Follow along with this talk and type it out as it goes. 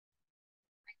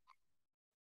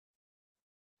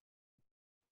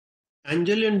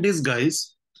Angel in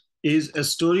Disguise is a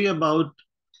story about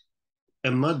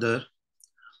a mother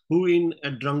who, in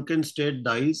a drunken state,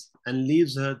 dies and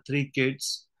leaves her three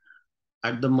kids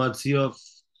at the mercy of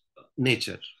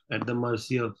nature, at the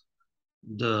mercy of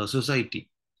the society.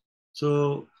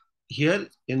 So, here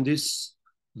in this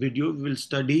video, we will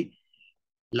study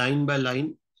line by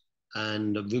line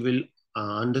and we will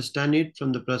understand it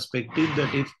from the perspective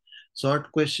that if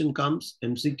short question comes,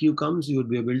 MCQ comes, you would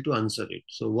be able to answer it.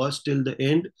 So, watch till the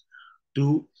end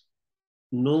to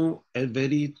know a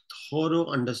very thorough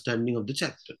understanding of the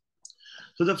chapter.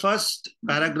 So the first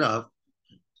paragraph,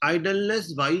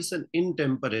 idleness, vice, and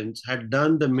intemperance had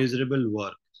done the miserable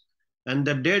work, and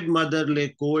the dead mother lay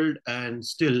cold and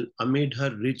still amid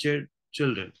her wretched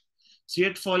children. She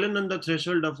had fallen on the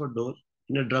threshold of a door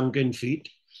in a drunken fit,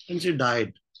 and she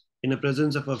died in the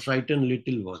presence of her frightened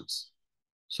little ones.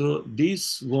 So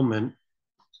this woman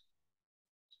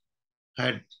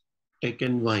had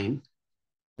taken wine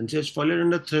and she has fallen on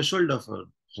the threshold of her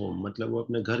home. मतलब वो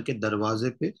अपने घर के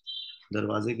दरवाजे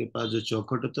के पास जो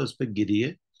चौखट होता है उस पर गिरी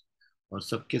है और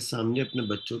सबके सामने अपने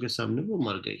बच्चों के सामने वो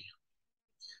मर गई.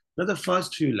 Now the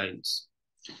first few lines.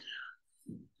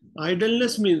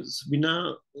 Idleness means बिना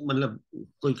मतलब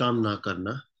कोई काम ना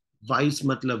करना. Vice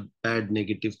मतलब bad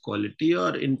negative quality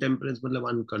और intemperance मतलब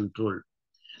uncontrolled.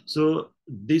 So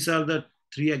these are the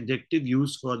three adjectives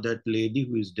used for that lady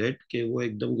who is dead कि वो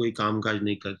एकदम कोई काम काज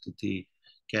नहीं करती थी,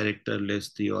 कैरेक्टरलेस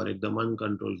थी और एकदम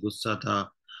अनकंट्रोल गुस्सा था.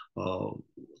 और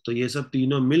तो ये सब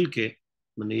तीनों मिलके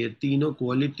मैंने ये तीनों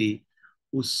क्वालिटी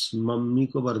उस मम्मी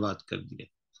को बर्बाद कर दिया.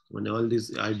 मैंने all this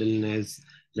idleness,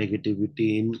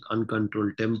 negativity,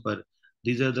 uncontrol temper,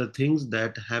 these are the things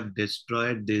that have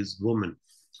destroyed this woman.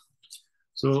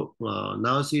 So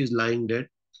now she is lying dead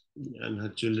and her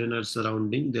children are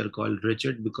surrounding. They are called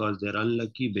wretched because they are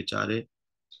unlucky, bechare.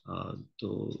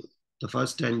 So the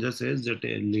first stanza says that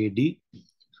a lady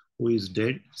who is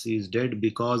dead, she is dead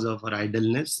because of her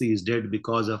idleness, she is dead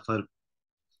because of her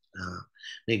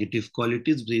negative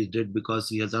qualities, she is dead because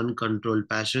she has uncontrolled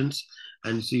passions,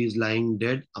 and she is lying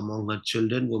dead among her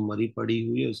children. वो मरी पड़ी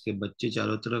हुई है, उसके बच्चे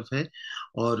चारों तरफ है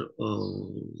और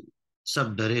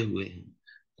सब डरे हुए हैं.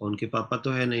 उनके पापा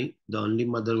तो है नहीं. The only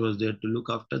mother was there to look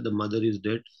after. The mother is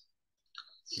dead.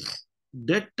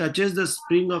 Death touches the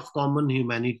spring of common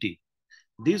humanity.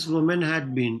 This woman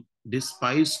had been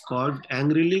despised, scourged,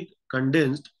 angrily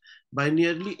condemned by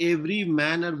nearly every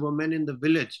man or woman in the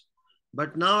village.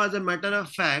 But now, as a matter of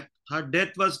fact, her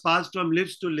death was passed from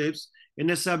lips to lips in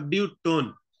a subdued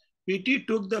tone. Pity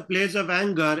took the place of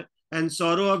anger and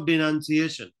sorrow of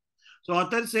denunciation. So,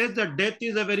 author says that death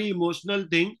is a very emotional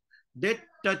thing. Death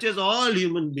touches all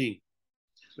human beings.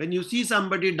 When you see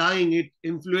somebody dying, it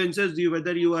influences you,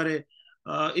 whether you are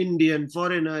a Indian,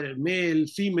 foreigner, male,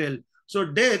 female. So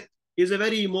death is a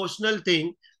very emotional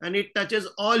thing and it touches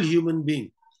all human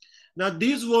beings. Now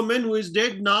this woman who is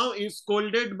dead now is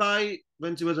scolded by,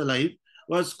 when she was alive,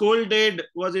 was scolded,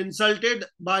 was insulted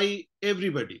by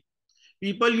everybody.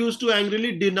 People used to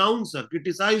angrily denounce her,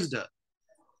 criticized her.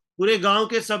 पूरे गांव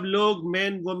के सब लोग,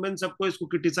 men, women, सबको इसको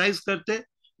criticize करते.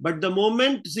 But the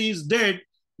moment she is dead,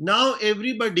 now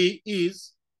everybody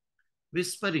is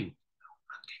whispering.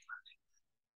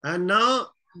 And now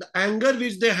the anger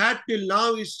which they had till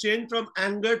now is changed from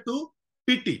anger to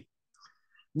pity.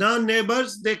 Now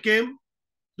neighbors, they came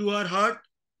to her hut,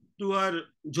 to her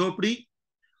jhopdi,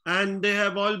 and they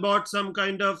have all bought some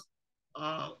kind of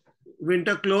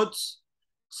winter clothes,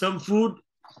 some food,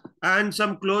 and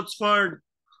some clothes for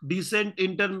decent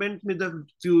interment with the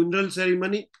funeral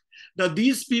ceremony. Now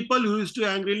these people who used to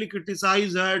angrily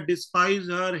criticize her, despise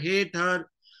her, hate her,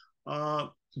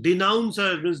 denounce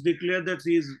her, means declare that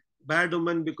she is bad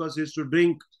woman because she used to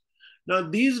drink. Now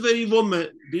these very women,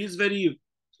 these very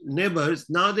neighbors,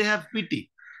 now they have pity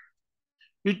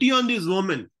on this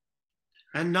woman.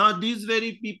 And now these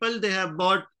very people, they have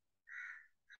bought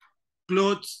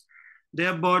clothes, they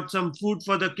have bought some food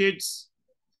for the kids.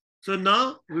 So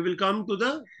now we will come to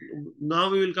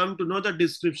know the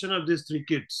description of these three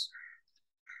kids.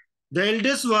 The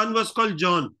eldest one was called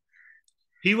John.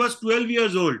 He was 12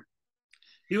 years old.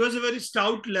 He was a very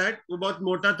stout lad, वो बहुत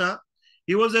मोटा था.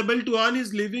 He was able to earn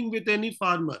his living with any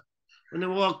farmer.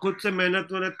 वो खुद से मेहनत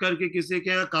करके किसी के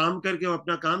यहाँ काम करके वो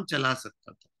अपना काम चला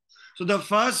सकता था. So the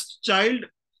first child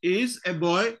is a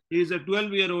boy. He is a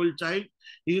 12-year-old child.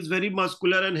 He is very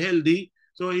muscular and healthy.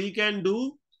 So he can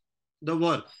do the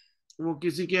work. वो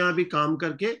किसी के यहाँ भी काम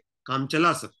करके काम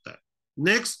चला सकता है.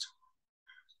 Next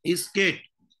is Kate.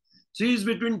 She is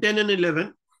between 10 and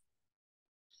 11.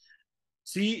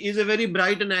 She is a very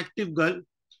bright and active girl,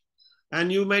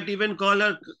 and you might even call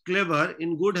her clever,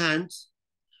 in good hands.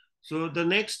 So the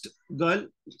next girl,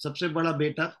 सबसे बड़ा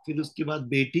बेटा, फिर उसके बाद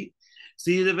बेटी.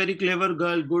 She is a very clever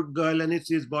girl, good girl, and if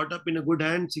she is brought up in a good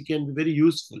hand, she can be very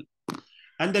useful.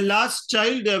 And the last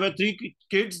child, there were three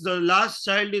kids. The last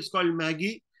child is called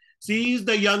Maggie. She is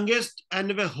the youngest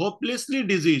and hopelessly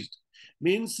diseased.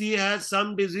 Means she has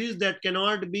some disease that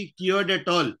cannot be cured at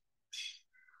all.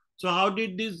 So how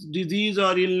did this disease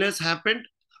or illness happen?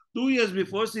 2 years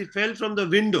before, she fell from the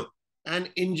window and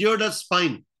injured her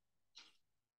spine.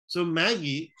 So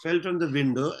Maggie fell from the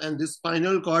window and the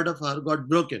spinal cord of her got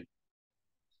broken.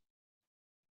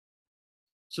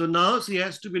 So now she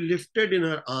has to be lifted in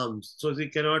her arms. So she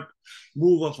cannot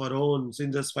move of her own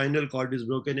since the spinal cord is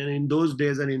broken. And in those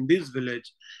days and in this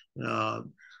village, uh,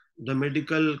 the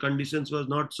medical conditions was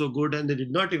not so good, and they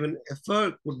could not even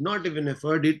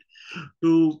afford it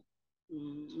to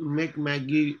make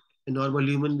Maggie a normal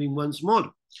human being once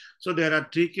more. So there are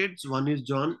three kids. One is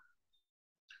John,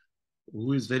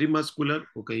 who is very muscular.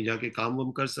 वो कहीं जाके काम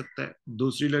वाम कर सकता है.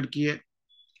 दूसरी लड़की है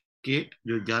केट,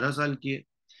 जो 11 साल की है.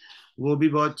 वो भी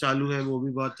बहुत चालू है, वो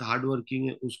भी बहुत हार्ड वर्किंग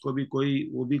है.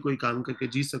 वो भी कोई काम करके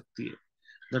जी सकती है.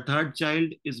 The third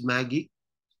child is Maggi.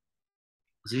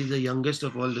 She is the youngest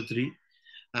of all the three.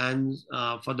 And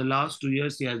for the last 2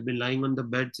 years, she has been lying on the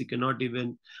bed. She cannot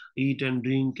even eat and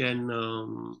drink and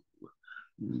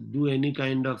do any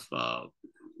kind of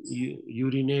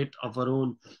urinate of her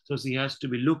own. So she has to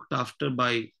be looked after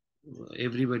by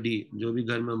everybody. जो भी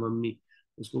घर में mummy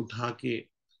उसको उठा के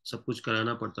सब कुछ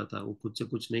कराना पड़ता था, वो खुद से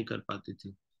कुछ नहीं कर पाती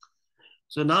थी.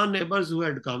 So now neighbors who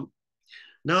had come,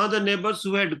 now the neighbors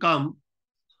who had come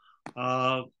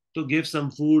uh, to give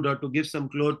some food or to give some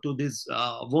clothes to this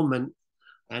woman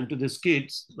and to these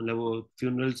kids, मतलब वो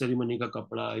funeral ceremony का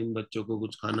कपड़ा, इन बच्चों को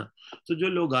कुछ खाना. So जो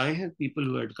लोग आए हैं, people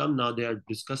who had come, now they are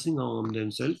discussing among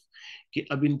themselves कि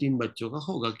अब इन तीन बच्चों का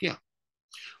होगा क्या.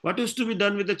 What is to be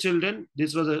done with the children?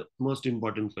 This was a most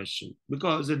important question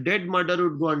because a dead mother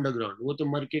would go underground. वो तो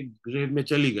मर के grave में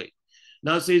चली गई.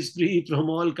 Now she is free from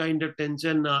all kind of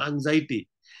tension, anxiety.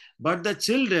 But the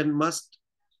children must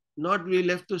not be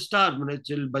left to starve.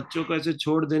 मैंने बच्चों को ऐसे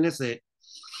छोड़ देने से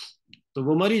तो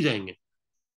वो मर ही जाएंगे.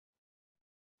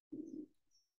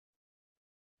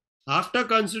 After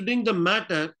considering the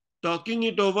matter, talking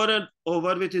it over and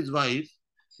over with his wife,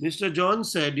 Mr. John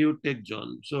said, "You take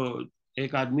John." So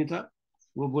एक आदमी था,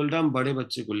 वो बोल रहा हम बड़े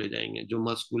बच्चे को ले जाएंगे जो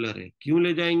मस्कुलर है. क्यों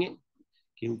ले जाएंगे?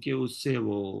 क्योंकि उससे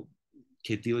वो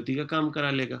खेती वेती का काम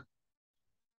करा लेगा.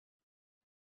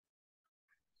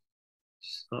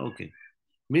 Okay.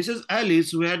 Mrs.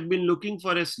 Alice, who had been looking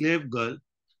for a slave girl,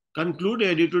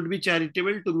 concluded it would be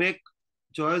charitable to make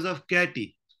choice of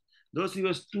Katy, though she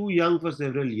was too young for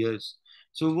several years.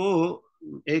 So वो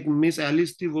एक मिस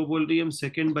एलिस थी, वो बोल रही है हम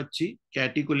second बच्ची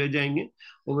Katie को ले जाएंगे.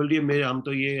 वो बोल रही है मेरे हम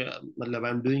तो ये मतलब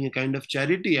I am doing a kind of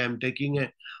charity. I am taking a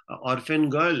orphan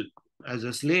girl as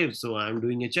a slave, so I am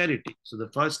doing a charity. So the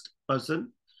first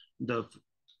person, there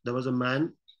was a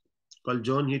man called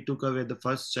John. He took away the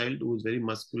first child who was very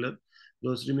muscular.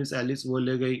 दूसरी miss Alice वो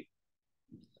ले गई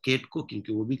cat को,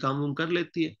 क्योंकि वो भी काम वाम कर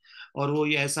लेती है. और वो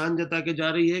ये एहसान जता के जा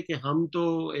रही है कि हम तो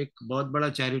एक बहुत बड़ा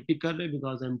चैरिटी कर रहे हैं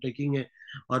because I am taking a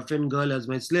orphan girl as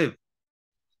my slave.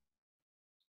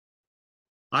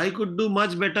 I could do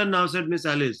much better now, said Miss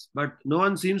Alice, but no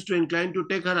one seems to incline to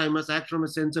take her. I must act from a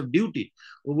sense of duty.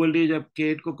 वो बोल रही है जब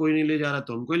cat को कोई नहीं ले जा रहा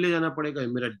तो हमको ही ले जाना पड़ेगा.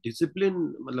 मेरा डिसिप्लिन,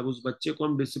 मतलब उस बच्चे को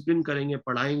हम डिसिप्लिन करेंगे,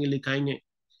 पढ़ाएंगे, लिखाएंगे.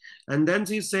 And then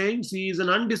she is saying she is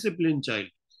an undisciplined child.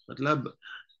 मतलब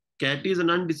Cat is an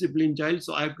undisciplined child,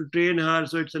 so I have to train her.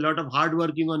 So it's a lot of hard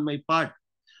working on my part.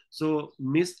 So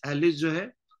Miss Alice जो है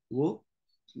वो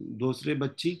दूसरे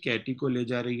बच्ची Katie को ले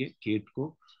जा रही है, केट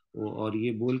को. और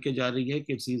ये बोल के जा रही है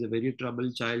कि she is a very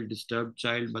trouble child, disturb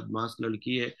child, बदमाश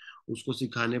लड़की है, उसको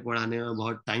सिखाने पढ़ाने में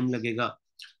बहुत टाइम लगेगा.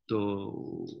 तो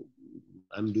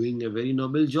I am doing a very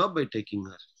noble job by taking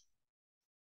her.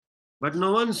 But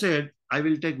no one said I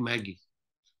will take Maggi.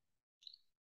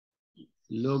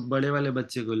 लोग बड़े वाले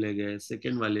बच्चे को ले गए,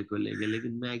 सेकंड वाले को ले गए,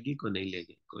 लेकिन मैगी को नहीं ले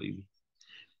गए कोई भी.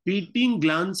 Pitying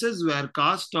glances were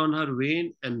cast on her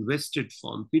vain and wasted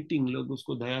form. Pitying, लोग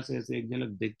उसको दया से ऐसे एक झलक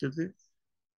देखते थे,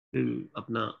 फिर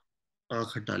अपना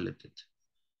आंख हटा लेते थे.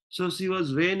 So she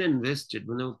was vain and wasted.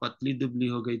 मैंने वो पतली दुबली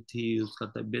हो गई थी, उसका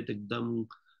तबीयत एकदम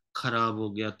खराब हो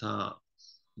गया था,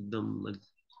 एकदम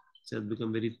she had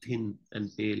become very thin and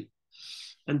pale.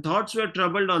 And thoughts were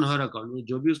troubled on her account.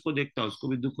 जो भी उसको देखता उसको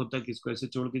भी दुख होता कि इसको ऐसे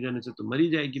छोड़ के जाने से तो मरी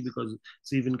जाएगी, because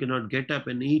she even cannot get up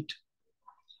and eat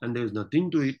and there is nothing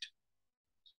to eat.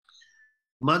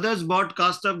 Mothers bought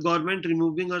cast of garment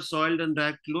removing her soiled and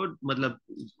ragged clothes. मतलब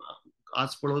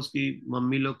आस पड़ोस की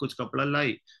मम्मी लोग कुछ कपड़ा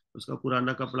लाई, उसका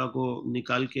पुराना कपड़ा को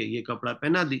निकाल के ये कपड़ा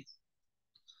पहना दी.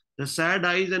 The sad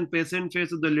eyes and patient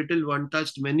face of the little one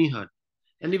touched many hearts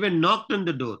and even knocked on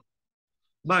the door,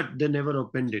 but they never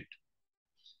opened it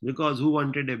because who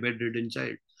wanted a bedridden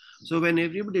child? So when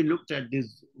everybody looked at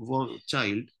this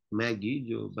child, Maggi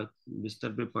जो बिस्तर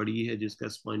पे पड़ी है, जिसका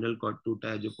spinal cord टूटा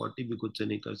है, जो potty भी खुद से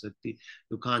नहीं कर सकती,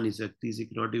 जो खा नहीं सकती, she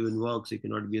cannot even walk, she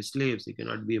cannot be a slave, she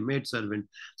cannot be a maid servant,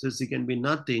 so she can be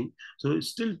nothing. So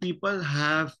still people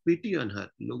have pity on her.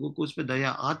 लोगों को उस पे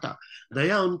दया आता,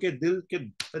 दया उनके दिल के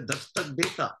दस्तक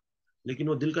देता, लेकिन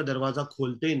वो दिल का दरवाजा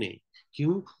खोलते ही नहीं.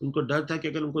 क्यों? उनको डर था कि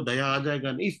अगर उनको दया आ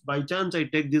जाएगा, if by chance I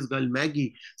take this girl Maggi,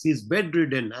 she is bed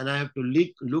ridden and I have to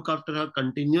look after her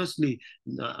continuously,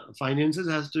 finances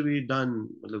has to be done,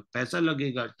 मतलब पैसा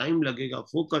लगेगा, टाइम लगेगा,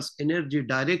 focus, energy,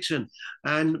 direction,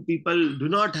 and people do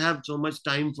not have so much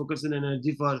time, focus and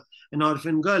energy for an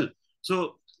orphan girl.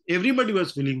 So everybody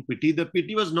was feeling pity. The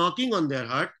pity was knocking on their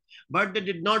heart, but they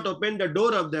did not open the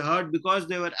door of their heart because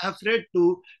they were afraid to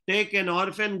take an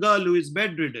orphan girl who is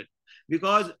bedridden.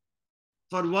 Because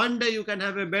for one day you can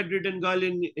have a bedridden girl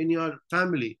in your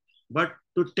family, but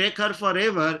to take her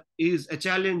forever is a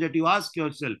challenge that you ask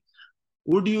yourself.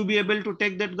 Would you be able to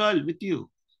take that girl with you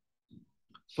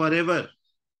forever?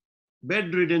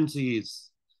 Bedridden she is.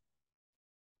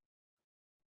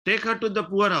 Take her to the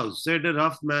poor house, said a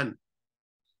rough man.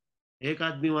 एक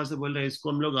आदमी वहां से बोल रहा है, इसको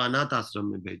हम लोग अनाथ आश्रम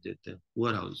में भेज देते हैं.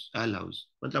 पुअर हाउस, एल हाउस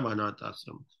मतलब अनाथ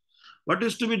आश्रम. What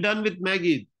is to be done with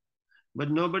Maggie?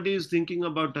 But nobody is thinking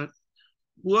about her.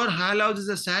 Poor Hal House is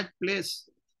a sad place.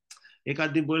 एक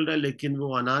आदमी बोल रहा है, लेकिन वो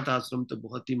अनाथ आश्रम तो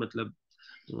बहुत ही मतलब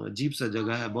अजीब सा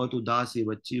जगह है, बहुत उदास है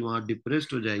बच्ची, वहां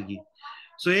डिप्रेस्ड हो जाएगी.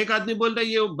 सो एक आदमी बोल रहा है,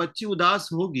 ये बच्ची उदास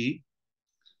होगी,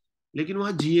 लेकिन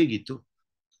वहां जिएगी तो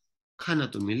खाना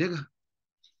तो मिलेगा,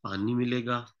 पानी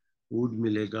मिलेगा, फूड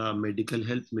मिलेगा, मेडिकल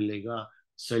हेल्प मिलेगा,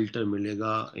 शेल्टर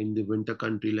मिलेगा. In the winter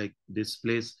country like this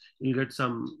place you get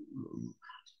some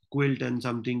quilt and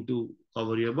something to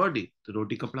cover your body. तो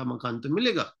रोटी कपड़ा मकान तो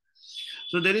मिलेगा.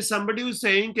 So there is somebody who's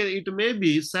saying that it may be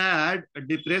sad,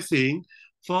 depressing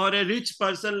for a rich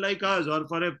person like us, or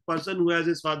for a person who has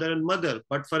his father and mother,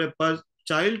 but for a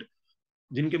child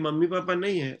जिनके mummy papa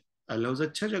नहीं है, allows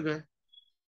अच्छा जगह है.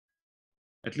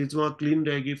 At least वहाँ clean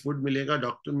रहेगी, food मिलेगा,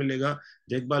 doctor मिलेगा,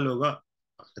 देखभाल होगा,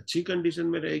 अच्छी कंडीशन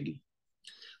में रहेगी.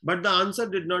 But the answer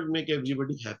did not make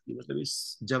everybody happy. मतलब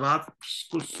इस जवाब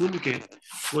को सुन के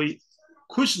कोई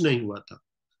खुश नहीं हुआ था.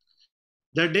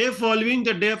 The day following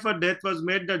the day of her death was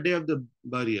made the day of the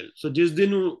burial. So जिस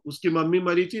दिन उसकी मम्मी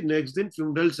मरी थी, नेक्स्ट दिन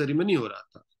फ्यूनरल सेरेमनी हो रहा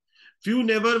था. Few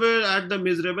never were at the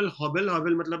miserable hovel.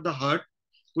 Hovel मतलब the hut.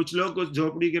 कुछ लोग उस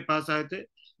झोपड़ी के पास आए थे,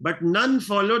 but none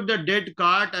followed the dead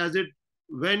cart as it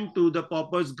went to the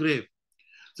pauper's grave.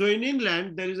 So in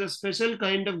England there is a special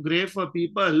kind of grave for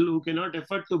people who cannot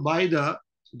afford to buy the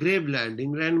grave land.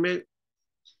 England में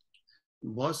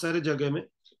बहुत सारे जगह में,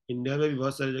 India में भी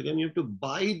बहुत सारी जगह में, you have to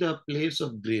by the place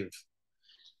of grave,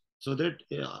 so that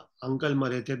uncle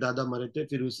मरे थे, दादा मरे थे,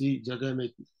 फिर उसी जगह में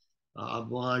अब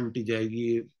वहां आंटी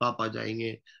जाएगी, पापा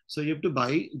जाएंगे. So you have to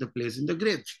by the place in the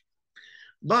grave.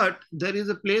 But there is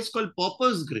a place called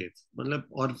poppers grave, मतलब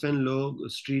ऑर्फन लोग,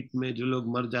 स्ट्रीट में जो लोग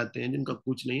मर जाते हैं, जिनका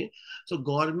कुछ नहीं है. सो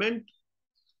गवर्नमेंट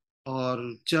और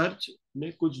चर्च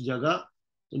ने कुछ जगह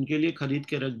उनके लिए खरीद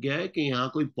के रख गया है कि यहाँ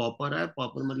कोई पॉपर है,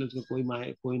 पॉपर मतलब उसका कोई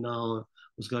माए कोई ना हो,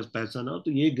 उसके पास पैसा ना हो,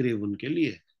 तो ये ग्रेव उनके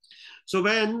लिए. सो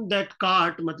व्हेन दैट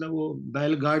कार्ट मतलब वो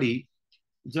बैलगाड़ी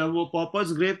जब वो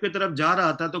पॉपर्स ग्रेव की तरफ जा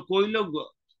रहा था, तो कोई लोग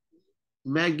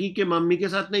मैगी के मम्मी के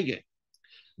साथ नहीं गए.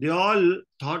 They all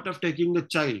thought of taking the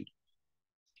child.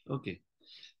 Okay.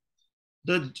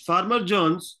 The farmer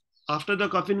Johns after the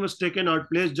coffin was taken out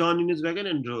place John in his wagon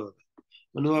and drove.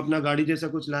 वो अपना गाड़ी जैसा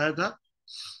कुछ लाया था,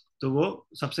 तो वो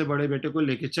सबसे बड़े बेटे को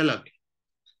लेके चला गया.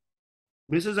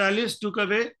 Mrs. Alice took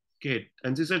away Kate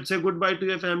and she said, say goodbye to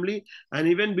your family. And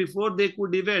even before they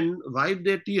could even wipe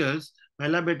their tears,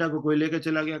 पहला बेटा को कोई लेके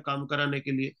चला गया काम कराने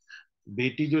के लिए.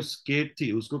 बेटी जो केट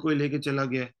थी उसको कोई लेके चला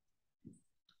गया.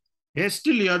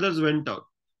 Hastily others went out.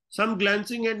 Some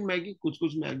glancing at Maggie, कुछ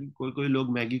कुछ मैगी, कोई कोई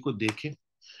लोग मैगी को देखे.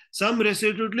 Some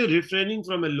resolutely refraining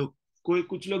from a look. कोई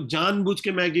कुछ लोग जानबूझ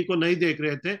के मैगी को नहीं देख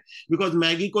रहे थे, बिकॉज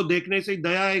मैगी को देखने से ही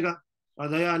दया आएगा, और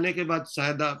दया आने के बाद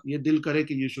शायद आप ये दिल करे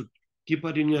कि you should keep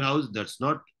her in your house. That's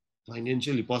not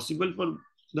financially possible for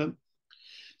them.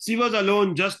 She was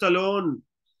alone, just alone.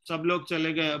 सब लोग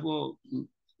चले गए. अब वो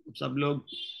सब लोग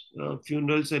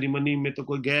फ्यूनरल सेरेमनी में तो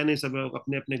कोई गया नहीं, सब लोग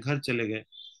अपने अपने घर चले गए.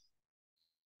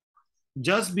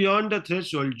 जस्ट बियॉन्ड द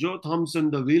थ्रेशोल्ड जो थॉमसन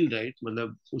द व्हील राइट,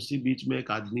 मतलब उसी बीच में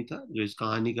एक आदमी था जो इस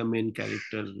कहानी का मेन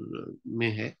कैरेक्टर में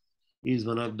है. He is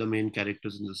one of the main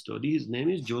characters in the story. His name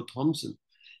is जो थॉमसन.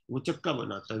 वो चक्का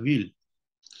बनाता, wheel.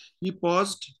 He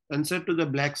paused and said to the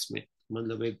blacksmith,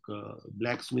 मतलब एक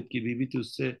ब्लैक स्मिथ की बीवी थी,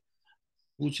 उससे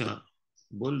पूछा,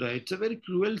 बोल रहा है it's a very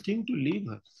cruel thing to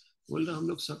leave her. बोल रहा हम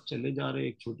लोग सब चले जा रहे हैं,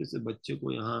 एक छोटे से बच्चे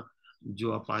को यहाँ,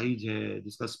 जो अपाहिज है,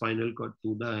 जिसका स्पाइनल कॉर्ड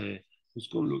टूटा है,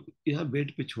 उसको हम लोग यहाँ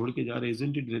बेड पे छोड़ के जा रहे हैं,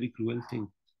 isn't it very cruel thing?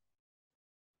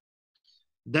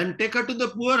 Then take her to the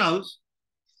poor house.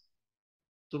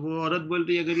 तो वो औरत बोल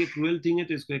रही है अगर ये क्रूएल थिंग है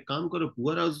तो इसको एक काम करो,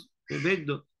 पुअर हाउस पे भेज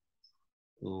दो,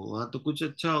 तो वहां तो कुछ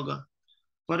अच्छा होगा।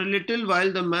 For a little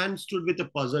while the man stood with a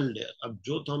puzzled air. अब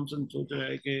जो थॉमसन सोच रहा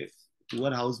है कि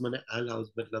पुअर हाउस माने एल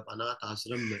हाउस, मतलब अनाथ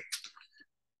आश्रम में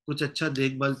कुछ अच्छा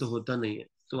देखभाल तो होता नहीं है,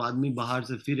 तो आदमी बाहर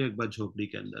से फिर एक बार झोपड़ी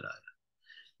के अंदर आया।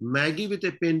 Maggi with A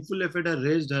painful effort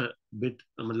raised her bit,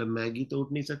 मतलब मैगी तो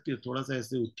उठ नहीं सकती, थोड़ा सा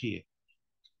ऐसे उठी है।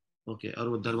 ओके, और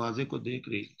वो दरवाजे को देख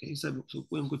रही, कहीं सब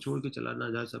सबको हमको छोड़ के चला ना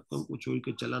जाए, सबको हमको छोड़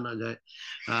के चला ना जाए।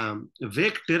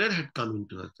 वेक terror had come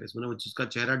into her face, मतलब जिसका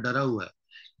चेहरा डरा हुआ है,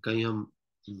 कहीं हम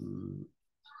हम्म,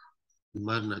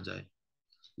 मर ना जाए,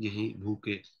 यही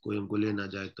भूखे, कोई हमको ले ना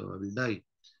जाए तो I will die.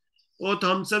 O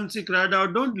Thompson C cried out,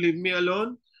 don't leave me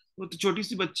alone. वो तो छोटी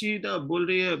सी बच्ची ना बोल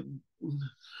रही है,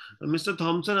 मिस्टर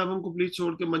थॉमसन आप हमको प्लीज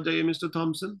छोड़ के मत जाइए मिस्टर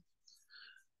थॉमसन।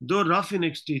 दो रफ इन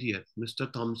एक्सटीरियर,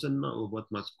 मिस्टर थॉमसन ना वो बहुत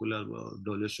मस्कुलर,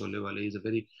 डोले शोले वाले, is a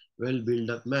very well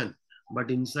build up man,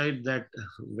 but inside that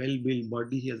well build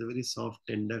body he has a very soft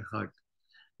tender heart.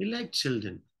 He like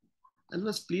children and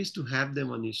was pleased to have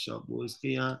them on his shop. वो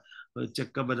इसके यहाँ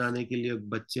चक्का बनाने के लिए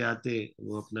बच्चे आते,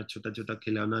 वो अपना छोटा छोटा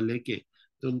खिलौना लेके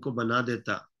तो उनको बना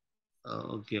देता।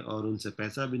 ओके, और उनसे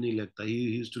पैसा भी नहीं लगता। ही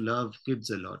used to love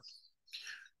kids a lot.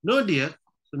 No dear.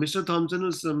 तो मिस्टर थॉमसन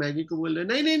उस मैगी को बोल रहे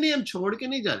नहीं नहीं नहीं, हम छोड़ के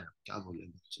नहीं जा रहे। क्या बोले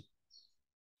बच्चे?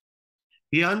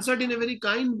 He answered in a very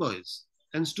kind voice,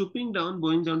 and stooping down,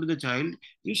 bowing down to the child,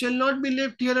 you shall not be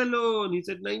left here alone. He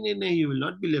said, no, no, no, you will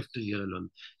not be left here alone.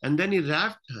 And then he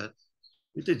wrapped her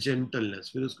with a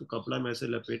gentleness. फिर उसको कपड़ा में ऐसे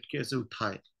लपेट के ऐसे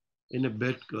उठाए, in a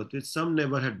bed cloth which some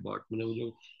never had bought, मतलब वो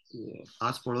जो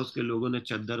आस पड़ोस के लोगों ने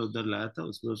चद्दर उधर लाया था,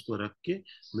 उसमें उसको रख के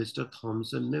मिस्टर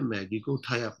थॉमसन ने मैगी को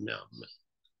उठाया अपने आप में,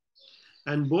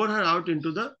 and bore her out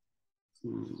into the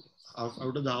out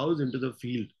of the house into the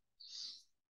field.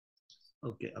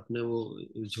 Okay, अपने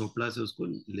वो झोपड़ा से उसको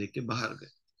लेके बाहर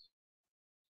गए।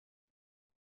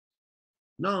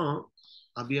 ना,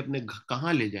 अभी अपने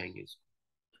कहाँ ले जाएंगे इसको?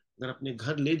 अगर अपने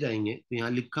घर ले जाएंगे तो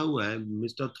यहाँ लिखा हुआ है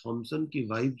मिस्टर थॉमसन की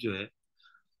वाइफ जो है,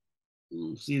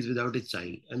 she is without a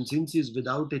child, and since she is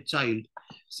without a child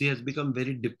she has become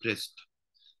very depressed.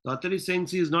 तो author is saying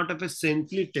she is not of A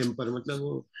saintly temper, मतलब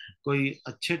वो कोई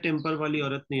अच्छे टेम्पर वाली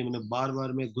औरत नहीं है, मतलब बार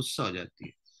बार में गुस्सा हो जाती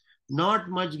है। Not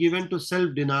much given to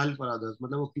self denial for others,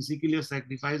 मतलब वो किसी के लिए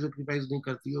सेक्रीफाइस वेक्रीफाइस नहीं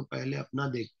करती, वो पहले अपना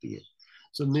देखती है।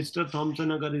 सो मिस्टर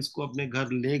थॉमसन अगर इसको अपने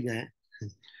घर ले गए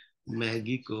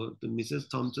मैगी को, तो मिसेस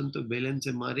थॉमसन तो बेलन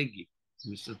से मारेगी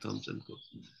मिस्टर थॉमसन को,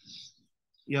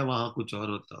 या वहां कुछ और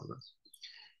होता होगा।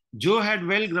 जो had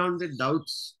well grounded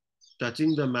doubts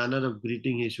touching the manner of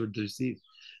greeting he should receive.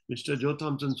 Mister जो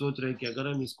थॉमसन सोच रहे हैं कि अगर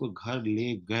हम इसको घर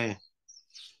ले गए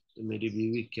तो मेरी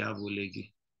बीवी क्या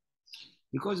बोलेगी,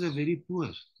 because they're very poor,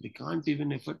 they can't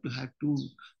even afford to have 2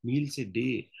 meals a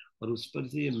day। और उस पर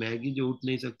से ये मैगी जो उठ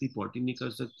नहीं सकती, पॉटी नहीं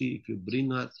कर सकती, if you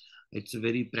bring her, it's a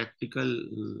very practical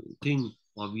thing,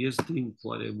 obvious thing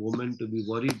for a woman to be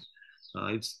worried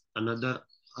if another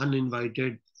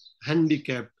uninvited,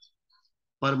 handicapped,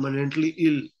 permanently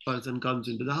ill person comes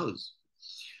into the house।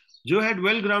 जो हैड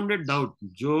वेल ग्राउंडेड डाउट,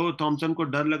 जो Thompson को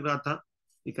डर लग रहा था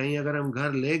कि कहीं अगर हम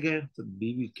घर ले गए तो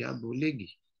बीवी क्या बोलेगी।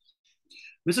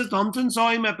 Mrs Thompson saw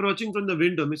him approaching from the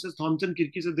window. Mrs Thompson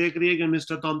खिड़की से देख रही है कि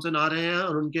मिस्टर थॉमसन आ रहे हैं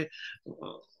और उनके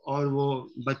और वो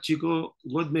बच्ची को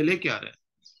गोद में लेके आ रहे हैं।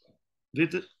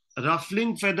 With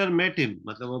ruffling feather met him,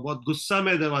 मतलब वो बहुत गुस्सा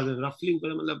में दरवाजे, रफलिंग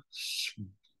फेदर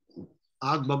मतलब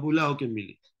आग बबूला होके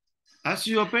मिली। As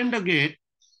she opened the gate,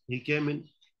 he came in.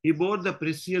 He bore the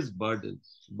precious burden.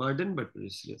 Burden but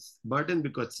precious. Burden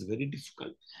because it's very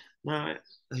difficult. Now,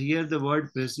 here the word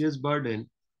precious burden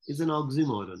is an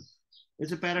oxymoron.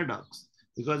 It's a paradox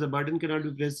because a burden cannot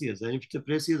be precious. And if it's a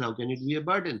precious, how can it be a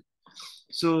burden?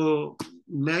 So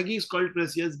Maggie is called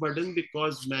precious burden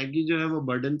because Maggie जो है वो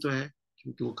burden तो है,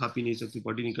 क्योंकि वो खा P नहीं सकती,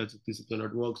 पॉटी नहीं कर सकती, she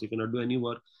cannot walk, she cannot do any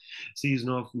work, she is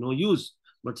of no use.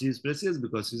 But she is precious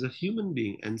because she's a human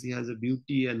being and she has a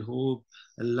beauty and hope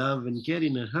and love and care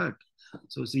in her heart.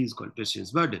 So she is called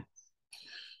precious burden.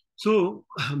 So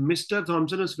Mr.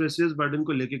 Thompson was precious burden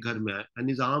को लेके घर में आया,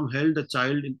 and his arm held the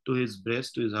child to his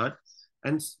breast, to his heart.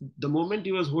 And the moment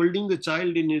he was holding the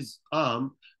child in his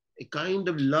arm, a kind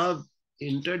of love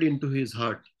entered into his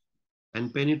heart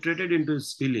and penetrated into his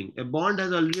feeling. A bond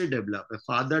has already developed, a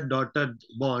father-daughter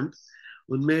bond.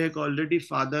 उनमें एक already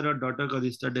father और daughter का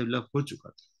रिश्ता develop हो चुका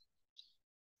था।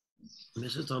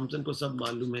 Mrs Thompson को सब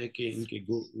मालूम है कि इनके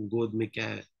गोद में क्या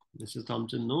है. Mrs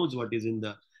Thompson knows what is in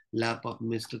the lap of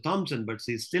Mr. Thompson, but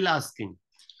she is still asking,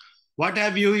 "What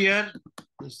have you here?"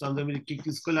 Mrs Thompson मेरी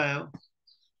किसको लाया हो?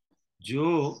 जो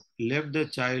लेफ्ट द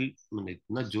चाइल्ड, मैंने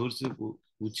इतना जोर से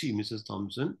पूछी मिसेस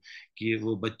थॉमसन कि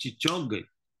वो बच्ची चौंक गई.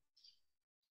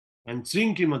 एंड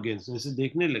श्रिंक हिम अगेंस्ट, ऐसे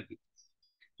देखने लगी.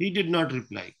 He did not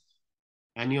reply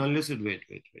and he only said, "wait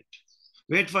wait wait,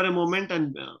 wait for a moment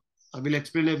and I will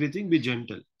explain everything, be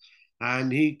gentle."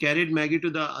 And he carried Maggie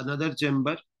to the another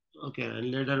chamber, okay,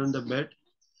 and laid her on the bed.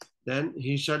 Then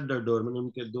he shut the door. मैंने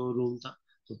उनके दो room था.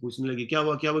 तो पूछने लगी, क्या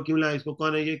हुआ, क्यों लाया इसको,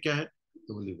 कौन है ये, क्या है?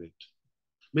 तो बोली, wait.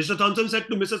 Mister Thompson said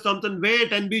to Mrs. Thompson,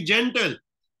 wait and be gentle,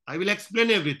 I will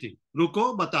explain everything.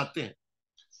 रुको, बताते हैं.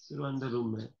 फिर वो अंदर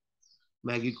रूम में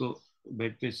मैगी को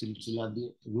बेड पे सुला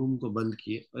दिए, रूम को बंद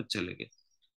किए और चले गए.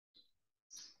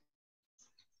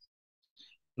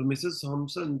 तो मिसेस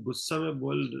थॉमसन गुस्सा में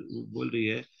बोल रही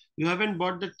है, you haven't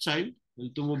bought that child,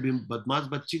 तुम वो बदमाश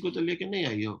बच्ची को तो लेके नहीं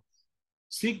आई हो.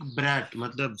 सिक ब्रैट,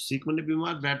 मतलब सिक मतलब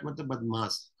बीमार, ब्रैट मतलब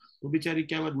बदमाश. वो बेचारी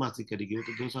क्या बदमाशी करेगी, वो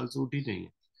तो 2 साल से उठी नहीं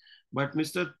है. But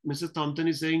mister Mrs Thompson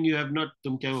is saying, you have not,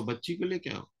 तुम क्या वो बच्ची को लेके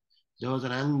आओ. There was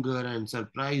an anger and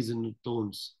surprise in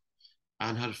tones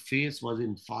and her face was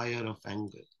in fire of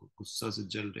anger. गुस्सा से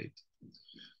जल रही थी.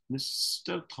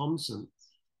 मिस्टर थॉम्पसन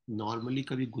नॉर्मली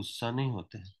कभी गुस्सा नहीं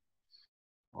होते हैं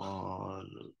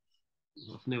और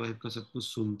अपने वाइफ का सब कुछ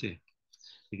सुनते हैं,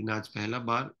 लेकिन आज पहला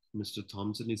बार mister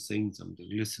Thompson is saying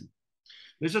something. Listen.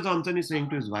 Mr. Thompson is saying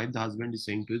to his wife, the husband is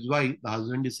saying to his wife, the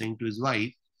husband is saying to his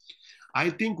wife, I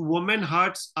think women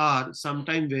hearts are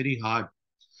sometimes very hard.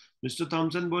 Mister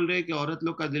Thompson बोल रहे हैं कि औरत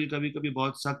लोग का दिल कभी कभी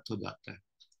बहुत सख्त हो जाता है.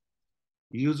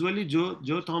 यूजुअली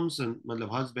जो थॉमसन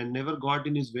मतलब husband never got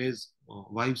in his veg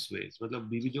wives veg, मतलब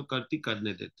बीवी जो करती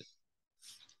करने देते.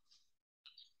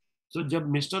 तो जब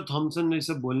मिस्टर थॉमसन ने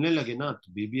इसे बोलने लगे ना,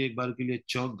 तो बीबी एक बार के लिए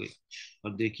चौंक गई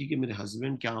और देखी कि मेरे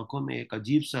हस्बैंड की आंखों में एक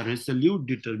अजीब सा रेसोल्यूट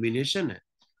डिटर्मिनेशन है.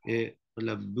 ये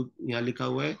मतलब यहाँ लिखा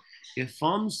हुआ है कि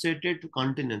फर्म सेटेड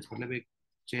कॉन्टिनेंस, मतलब एक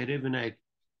चेहरे बिना एक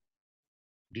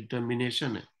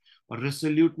डिटर्मिनेशन है. और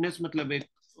रेसोल्यूटनेस मतलब एक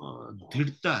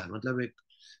दृढ़ता है, मतलब एक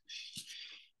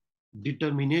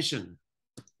डिटर्मिनेशन,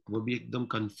 वो भी एकदम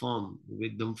कंफर्म, वो भी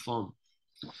एकदम फर्म.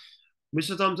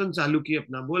 मिस्टर थॉमसन चालू किए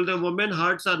अपना, बोल रहे women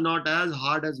hearts are not as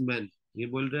hard as main. ये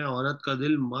बोल रहे हैं औरत का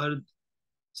दिल मर्द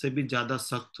से भी ज्यादा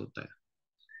सख्त होता है.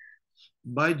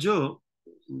 बाय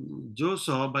जो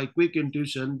saw bye quick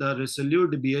intuition the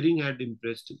Resolute bearing had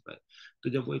impressed by. तो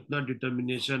जब वो इतना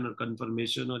डिटर्मिनेशन और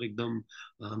कंफर्मेशन और एकदम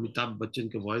अमिताभ बच्चन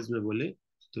के वॉइस में बोले,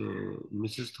 तो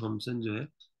मिसेस थॉमसन जो है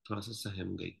थोड़ा सा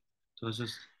सहम गई, थोड़ा सा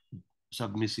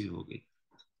सबमिसिव हो गई.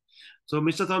 सो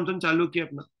मिस्टर थॉमसन चालू किया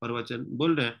अपना प्रवचन.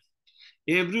 बोल रहे हैं,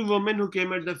 every woman who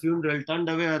came at the funeral turned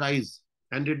away her eyes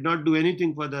and did not do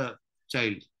anything for the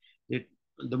child. It,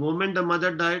 the moment the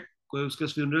mother died, कोई उसके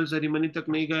फ्यूनरल सेरेमनी तक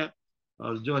नहीं गया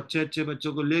और जो अच्छे अच्छे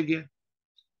बच्चों को ले गया.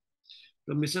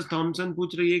 तो मिसेस थॉमसन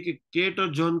पूछ रही है कि केट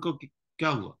और जॉन को क्या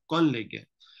हुआ, कौन ले गया?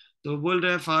 तो बोल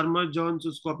रहे हैं फार्मर जॉन्स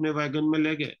उसको अपने वैगन में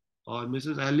ले गए और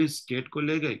मिसेस एलिस केट को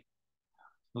ले गई.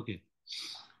 ओके.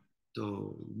 तो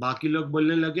बाकी लोग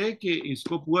बोलने लगे कि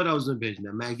इसको पुअर हाउस में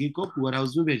भेजना, मैगी को पुअर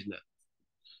हाउस में भेजना.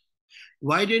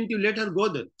 Why didn't you let her go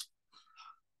then,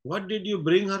 what did you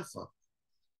bring her for?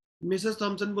 Mrs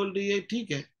Thompson बोल रही है,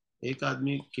 ठीक है, एक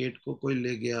आदमी केट को कोई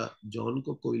ले गया, जॉन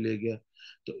को कोई ले गया,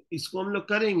 तो इसको हम लोग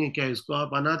करेंगे क्या, इसको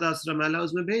आप अनाथ आश्रम एल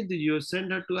हाउस में भेज दीजिए.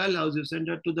 Send her to L house, you send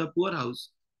her to the poor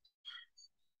house.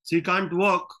 She can't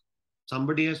walk,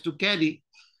 somebody has to carry.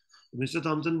 Mister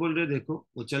Thompson बोल रहे, देखो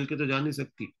वो चल के तो जा नहीं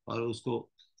सकती और उसको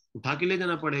उठा के ले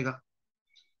जाना पड़ेगा.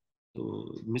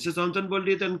 तो मिसेस थॉमसन बोल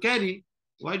रही है, carry,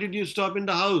 why did you stop in the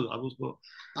house, अब उसको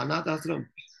अनाथ आश्रम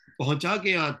पहुंचा के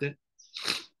यहाँ आते.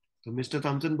 तो मिस्टर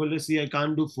थॉमसन बोल रहे, सी आई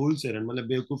कांट डू फूल सेरन, मतलब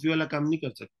बेवकूफी वाला काम नहीं कर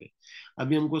सकते.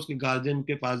 अभी हमको उसके गार्जियन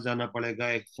के पास जाना पड़ेगा,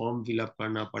 एक फॉर्म फिलअप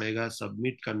करना पड़ेगा,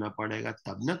 सबमिट करना पड़ेगा,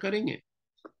 तब ना करेंगे.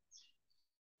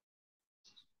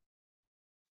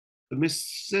 तो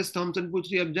मिसेस थॉमसन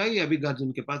पूछ रही है, अब जाइए अभी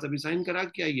गार्जियन के पास, अभी साइन करा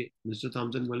के आइए. मिस्टर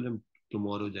थॉमसन बोल रहे,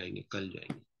 टुमारो जाएंगे, कल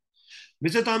जाएंगे.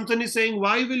 Mister Thompson is saying,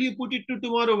 why will you put it to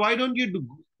tomorrow, why don't you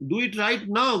do it right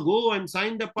now, go and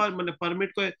sign the मतलब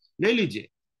परमिट को ले लीजिए,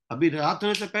 अभी रात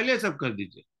होने से पहले सब कर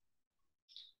दीजिए.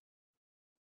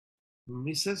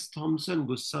 मिसेस थॉमसन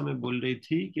गुस्सा में बोल रही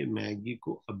थी कि मैगी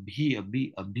को अभी अभी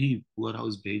अभी पुअर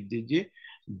हाउस भेज दीजिए,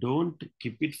 don't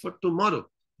keep it for tomorrow.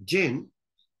 Gen,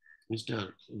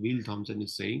 mister will Thompson is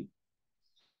saying,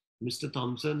 mister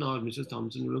Thompson और मिसेस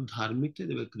थॉमसन लोग धार्मिक थे,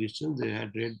 they were Christians, they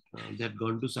had read, they had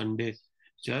gone to Sunday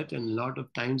church and lot of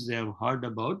times they have heard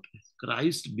about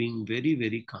Christ being very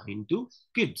very kind to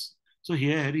kids. So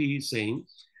here he is saying,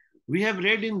 We have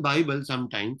read in Bible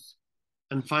sometimes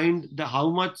and find the how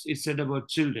much is said about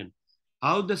children.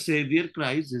 How the Savior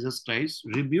Christ, Jesus Christ,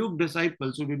 rebuked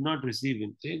disciples who did not receive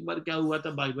him. तो एक बार क्या हुआ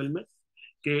था Bible में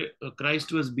कि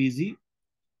Christ was busy.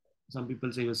 Some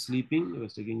people say he was sleeping, he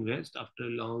was taking rest after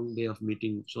a long day of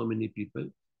meeting so many people.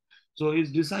 So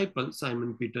his disciples,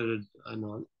 Simon Peter and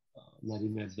all, Mary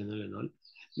Magdalene and all,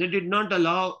 they did not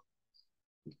allow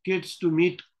kids to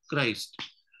meet Christ.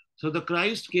 So the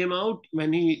Christ came out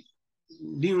when he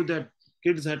knew that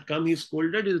kids had come. He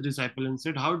scolded his disciple and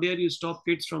said, "How dare you stop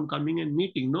kids from coming and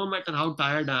meeting? No matter how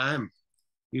tired I am,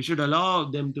 you should allow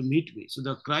them to meet me." So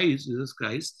the Christ, Jesus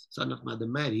Christ, son of Mother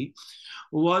Mary,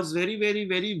 was very, very,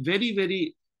 very, very, very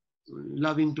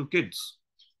loving to kids.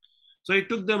 So he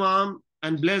took them arm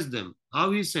and blessed them.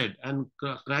 How he said, and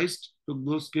Christ took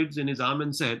those kids in his arm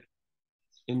and said,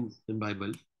 in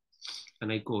Bible,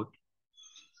 and I quote,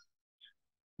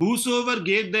 "Whosoever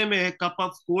gave them a cup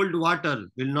of cold water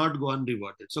will not go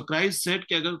unrewarded." So Christ said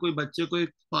कि अगर कोई बच्चे को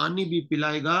एक पानी भी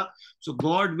पिलाएगा, so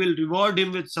God will reward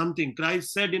him with something.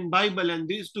 Christ said in Bible, and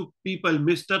these two people,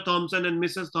 Mr. Thompson and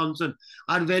Mrs. Thompson,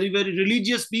 are very, very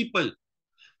religious people.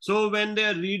 So when they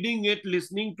are reading it,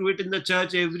 listening to it in the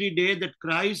church every day, that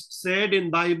Christ said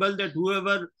in Bible that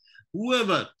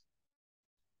whoever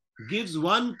gives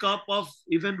one cup of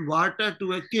even water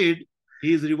to a kid,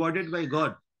 he is rewarded by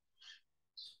God.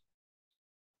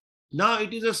 Now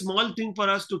it is a small thing for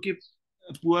us to keep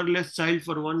a poorless child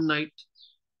for one night,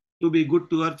 to be good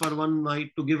to her for one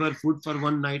night, to give her food for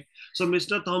one night. So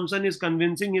Mr. Thompson is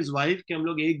convincing his wife कि हम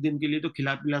लोग एक दिन के लिए तो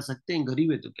खिला पिला सकते हैं,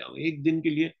 गरीब है तो क्या हो, एक दिन के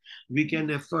लिए we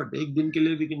can afford, एक दिन के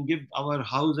लिए we can give our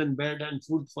house and bed and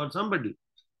food for somebody.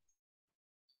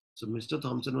 So Mr.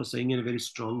 Thompson was saying in a very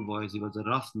strong voice, he was a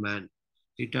rough man.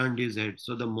 He turned his head,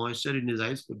 so the moisture in his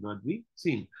eyes could not be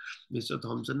seen. Mr.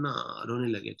 Thompson ना रोने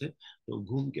लगे थे, तो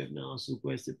घूम के अपने आंसू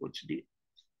को ऐसे पोंछ दिए.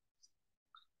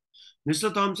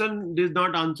 Mr. Thompson did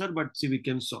not answer, but she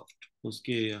became soft.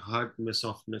 उसके heart में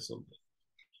softness हो गई.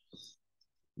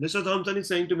 Mr. Thompson is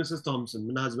saying to Mrs.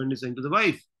 Thompson, my husband is saying to the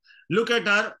wife, look at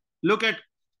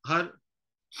her,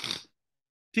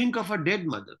 think of her dead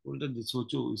mother. बोलते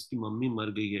सोचो इसकी mummy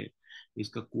मर गई है,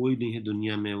 इसका कोई नहीं है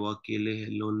दुनिया में, वो अकेले है,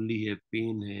 लोनली है,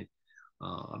 पेन है,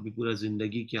 अभी पूरा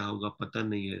जिंदगी क्या होगा पता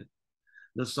नहीं है.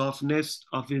 The softness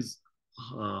of his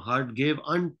heart gave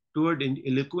untoward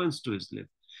eloquence to his lips.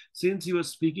 Since he was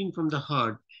speaking from the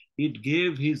heart, it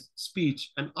gave his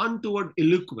speech an untoward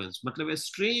eloquence, मतलब a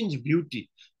strange beauty,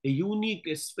 a unique,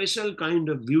 a special kind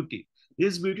of beauty.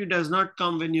 This beauty does not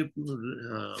come when you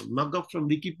mug up from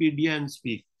Wikipedia and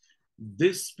speak.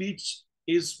 This speech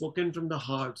is spoken from the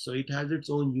heart, so it has its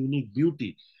own unique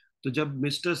beauty. तो जब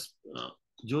mister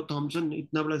जो Thompson ने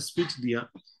इतना बड़ा speech दिया,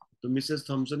 तो Mrs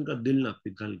Thompson का दिल ना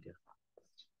पिघल गया.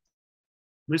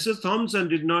 Mrs. Thompson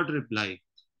did not reply,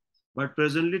 but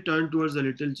presently turned towards the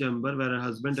little chamber where her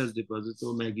husband has deposited.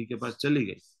 तो मैगी के पास चली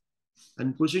गई.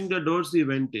 And pushing the door, she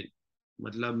went in.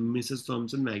 मतलब मिसेस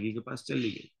थॉमसन मैगी के पास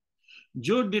चली गई.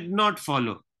 Joe did not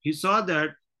follow. He saw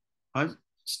that her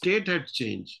state had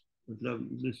changed. मतलब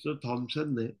mister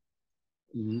Thompson ने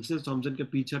मिसेस थॉमसन के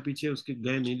पीछे पीछे उसके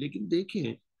गए नहीं, लेकिन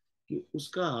देखें कि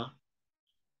उसका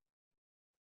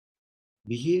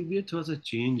बिहेवियर थोड़ा सा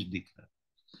चेंज दिख रहा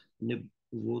है.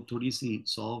 वो थोड़ी सी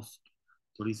सॉफ्ट,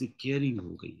 थोड़ी सी केयरिंग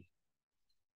हो गई है.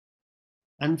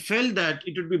 And felt that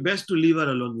it would be best to leave her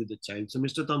alone with the child. So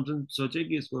Mr. Thompson सोचे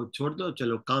कि इसको छोड़ दो,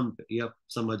 चलो काम पे, ये आप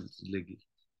समझ लेगी.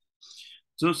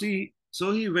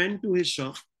 So he went to his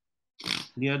shop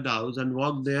near the house and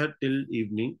walked there till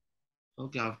evening.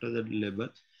 Okay, after the labor,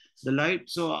 the light.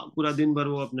 So पूरा दिन भर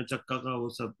वो अपने चक्का का वो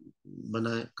सब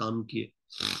बनाए, काम किए.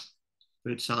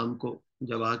 फिर शाम को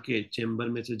जब आके चेम्बर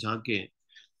में से झांके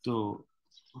तो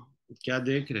क्या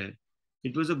देख रहे हैं?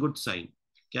 It was a good sign.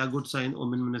 क्या good sign?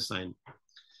 Ominous sign.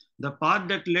 The path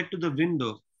that led to the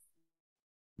window,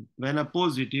 when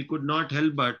opposite, he could not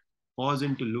help but pause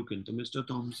in to look in. तो मिस्टर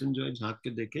थॉमसन जो है झांक के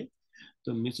देखे,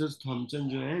 तो मिसेस थॉमसन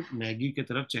जो है मैगी की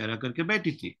तरफ चेहरा करके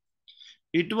बैठी थी.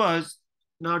 It was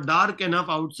now dark enough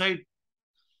outside.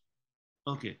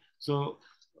 Okay, so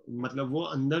मतलब वो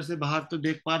अंदर से बाहर तो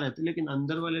देख पा रहे थे, लेकिन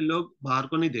अंदर वाले लोग बाहर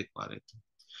को नहीं देख पा रहे थे.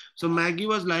 So Maggie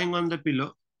was lying on the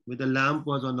pillow with a lamp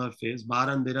was on her face. बाहर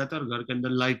अंधेरा था और घर के अंदर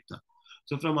लाइट था.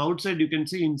 So from outside you can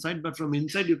see inside, but from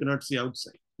inside you cannot see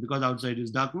outside because outside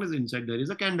is darkness. Inside there is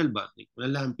a candle burning, a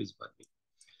lamp is burning.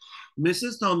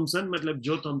 Mrs Thompson मतलब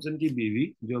जो Thompson की बीवी,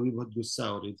 जो अभी बहुत गुस्सा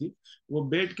हो रही थी, वो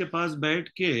बेड के पास बैठ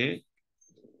के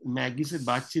मैगी से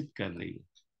बातचीत कर रही है.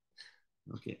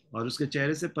 ओके, और उसके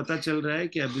चेहरे से पता चल रहा है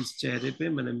कि अब इस चेहरे पे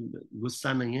मैंने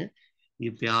गुस्सा नहीं है, ये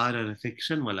प्यार और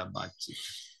अफेक्शन वाला बातचीत.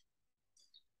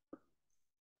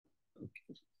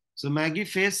 सो मैगी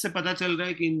फेस से पता चल रहा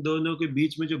है कि इन दोनों के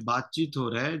बीच में जो बातचीत हो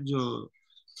रहा है, जो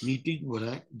मीटिंग हो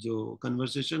रहा है, जो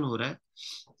कन्वर्सेशन हो रहा है,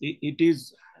 it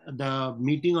is the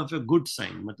meeting of a good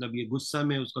sign. मतलब ये गुस्सा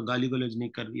में उसका गाली गलौज नहीं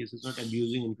कर रही है, is not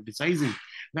abusing and criticising,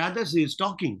 rather she is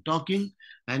talking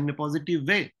and in positive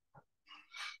way.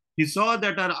 He saw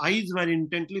that her eyes were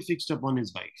intently fixed upon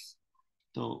his wife.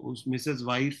 तो उस मिसेस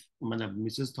वाइफ, मतलब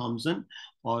मिसेस थॉमसन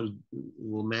और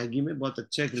वो मैगी में बहुत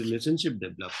अच्छा एक रिलेशनशिप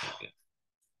डेवलप हो गया।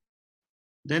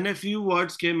 Then a few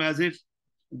words came as if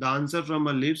the answer from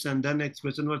her lips, and then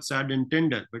expression was sad and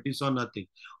tender, but he saw nothing.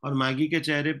 और मैगी के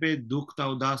चेहरे पे दुख था,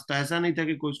 उदास था। ऐसा नहीं था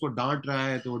कि कोई उसको डांट रहा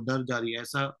है तो वो डर जा रही है,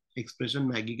 ऐसा एक्सप्रेशन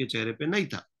मैगी के चेहरे पे नहीं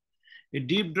था। A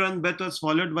deep drawn breath was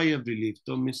followed by a relief.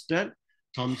 तो मिस्टर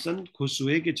थॉमसन खुश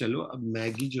हुए कि चलो अब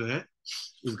मैगी जो है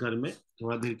इस घर में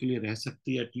थोड़ा देर के लिए रह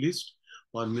सकती है एटलीस्ट,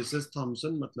 और मिसेस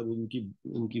थॉमसन मतलब उनकी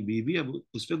उनकी बीवी अब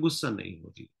उस पर गुस्सा नहीं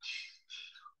होती।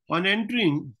 ऑन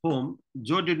एंटरिंग होम,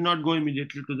 जो did not go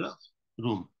immediately to the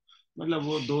room. मतलब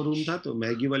वो दो रूम था, तो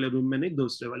मैगी वाले रूम में नहीं,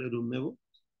 दूसरे वाले रूम में वो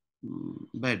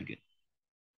बैठ गए।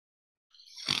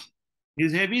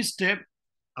 His heavy step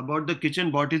about the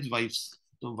kitchen bot his wives.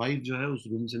 तो वाइफ जो है उस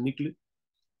रूम से निकले।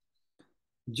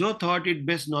 जो thought it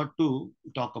best not to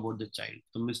talk about the child.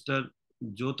 तो मिस्टर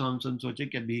जो थॉमसन सोचे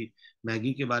कि अभी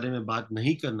मैगी के बारे में बात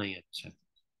नहीं करना ही अच्छा है।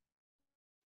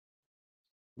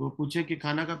 वो पूछे कि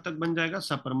खाना कब तक बन जाएगा,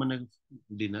 सपर मैंने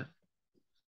डिनर।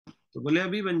 तो बोले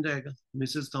अभी बन जाएगा।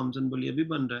 मिसेस थॉमसन बोली अभी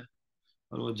बन रहा है।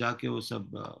 और वो जाके वो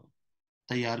सब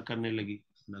तैयार करने लगी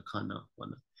अपना खाना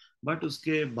वाना। बट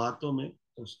उसके बातों में,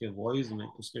 उसके वॉइस में,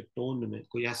 उसके टोन में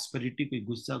कोई एस्पेरिटी, कोई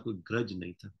गुस्सा, कोई ग्रज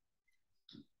नहीं था।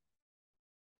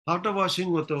 आफ्टर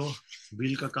वॉशिंग, वो तो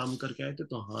व्हील का काम करके आए थे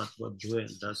तो हाथ वाथ धोए,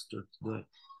 डस्ट धोए।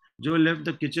 जो left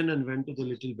the kitchen and went to the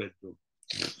little bedroom.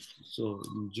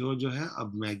 सो जो है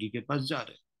अब मैगी के पास जा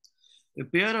रहे। A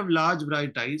pair of large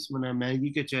bright eyes, मैंने मैगी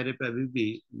के चेहरे पे अभी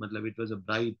भी मतलब इट वाज अ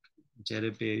ब्राइट, चेहरे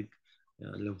पे एक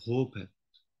मतलब होप है।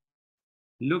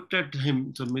 Looked at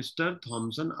him. तो मिस्टर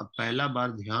थॉमसन अब पहला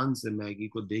बार ध्यान से मैगी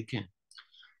को देखें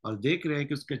और देख रहे हैं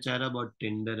कि उसका चेहरा बहुत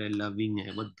टेंडर है, लविंग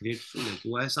है, बहुत ग्रेटफुल है, कि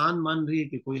वो एहसान मान रही है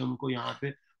कि कोई हमको यहाँ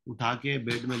पे उठा के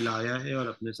बेड में लाया है और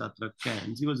अपने साथ रखा है।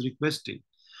 And she was requesting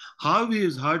how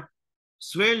his heart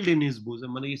swelled in his bosom।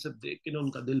 मैंने ये सब देख के ना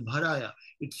उनका दिल भर आया।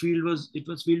 It was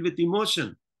filled with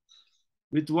emotion,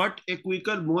 with what a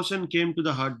quicker motion came to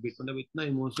the heartbeat। मतलब इतना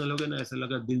इमोशनल हो गया ना, ऐसा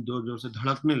लगा दिल जोर जोर से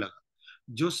धड़कने लगा।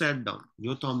 जो सैट डाउन,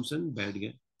 जो थॉमसन बैठ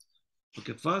गए।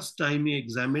 Okay, first time he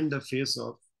examine the face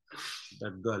of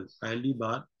that girl. पहली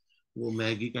बार वो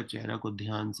मैगी का चेहरा को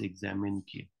ध्यान से एग्जामिन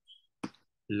किए।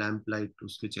 लैम्प लाइट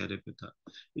उसके चेहरे पे था।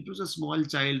 It was a small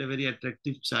child, a very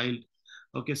attractive child.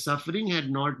 Okay, suffering had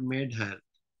not made her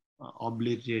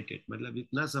obliterated. मतलब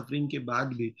इतना सफरिंग के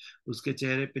बाद भी उसके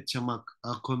चेहरे पे चमक,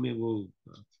 आंखों में वो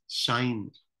शाइन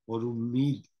और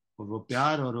उम्मीद और वो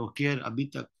प्यार और वो केयर अभी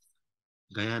तक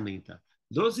गया नहीं था।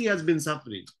 Though she has been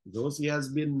suffering, though she has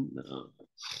been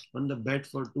on the bed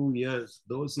for 2 years,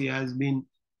 though she has been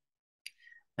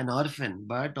an orphan,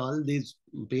 but all this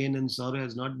pain and sorrow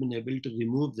has not been able to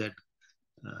remove that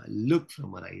look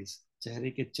from her eyes।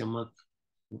 चेहरे के चमक,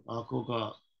 आंखों का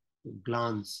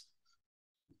glance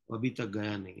अभी तक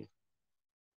गया नहीं है।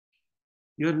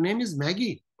 Your name is Maggi,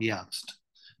 he asked.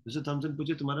 Mister Thompson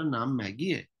पूछे तुम्हारा नाम मैगी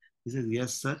है? He said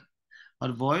yes sir.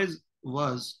 और voice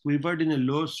was quivered in a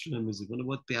low music, मतलब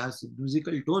बहुत प्यार से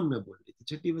म्यूजिकल टोन में बोल रही थी,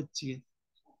 छोटी बच्ची है।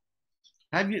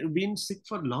 Have you been sick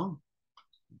for long?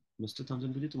 Mister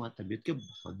Thompson पूछे तुम्हारी तबीयत क्या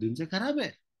बहुत दिन से खराब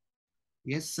है?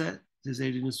 Yes sir, she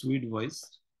said in a sweet voice.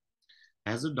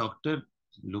 Has a doctor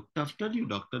looked after you?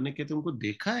 Doctor ने क्या तुमको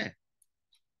देखा है?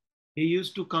 ही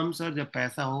यूज्ड टू कम सर, जब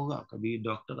पैसा होगा कभी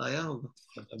डॉक्टर आया होगा,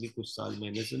 बट अभी कुछ साल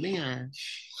महीने से नहीं आया है।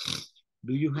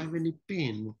 Do you have any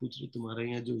pen? वो पूछ रहे तुम्हारे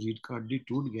यहाँ जो रीढ़ का हड्डी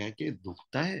टूट गया है क्या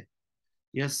दुखता है?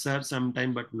 Yes sir, some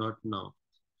time but not now.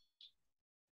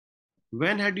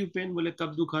 When had you pen? बोले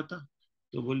कब दुखा था?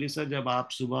 तो बोली सर जब आप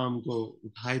सुबह हमको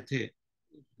उठाए थे,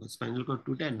 स्पाइनल कॉर्ड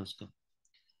टूटा है ना उसका,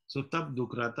 सो तब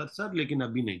दुख रहा था सर, लेकिन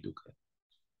अभी नहीं दुख रहा है।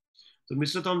 तो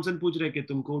मिस्टर थॉमसन पूछ रहे कि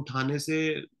तुमको उठाने से,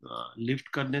 लिफ्ट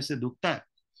करने से दुखता है?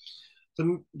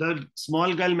 तो the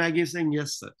small girl Maggi saying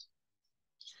yes sir.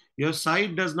 Your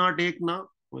side does not एक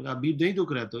नाउ? अभी नहीं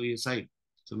दुख रहा है तो ये साइड?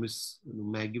 तो मिस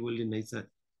मैगी बोली नहीं सर।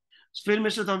 फिर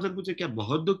मिस्टर थॉमसन पूछे क्या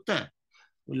बहुत दुखता है?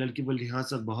 वो लड़की बोली हाँ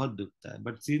सर बहुत दुखता है,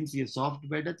 बट सिंस ये सॉफ्ट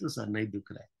बेड है तो सर नहीं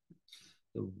दुख रहा है।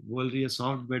 तो बोल रही है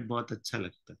सॉफ्ट बेड बहुत अच्छा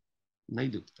लगता है, नहीं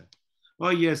दुखता है।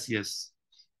 और yes yes,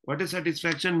 what is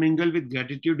satisfaction mingle with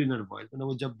gratitude in her voice. मतलब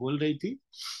वो जब बोल रही थी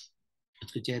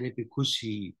उसके चेहरे पे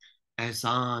खुशी,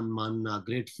 एहसान मानना,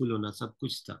 ग्रेटफुल होना सब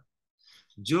कुछ था।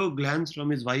 Joe glanced from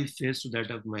his wife's face to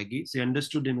that of Maggie. She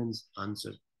understood him and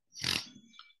answered.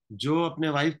 जो अपने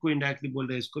वाइफ को इंडायरेक्टली बोल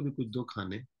रहे हैं इसको भी कुछ दो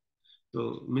खाने,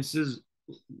 तो मिसेस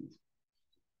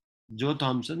जो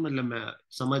थॉमसन मतलब मैं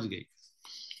समझ गई।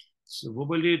 वो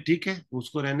बोली ठीक है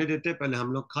उसको रहने देते हैं, पहले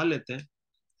हम लोग खा लेते हैं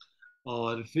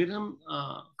और फिर हम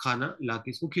खाना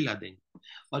लाके इसको खिला देंगे।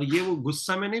 और ये वो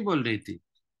गुस्सा में नहीं बोल रही थी,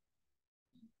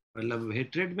 मतलब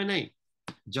हेट्रेड में नहीं,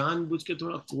 जानबूझ के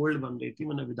थोड़ा कोल्ड बन रही थी,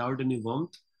 मतलब विदाउट एनी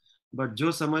वार्मथ। बट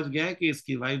जो समझ गया है कि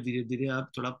इसकी वाइफ धीरे धीरे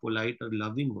अब थोड़ा पोलाइट और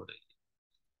लविंग हो रही है।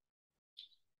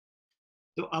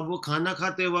 तो अब वो खाना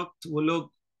खाते वक्त वो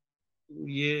लोग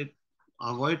ये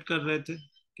अवॉइड कर रहे थे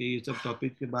कि ये सब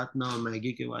टॉपिक पे बात ना हो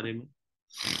मैगी के बारे में।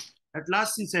 At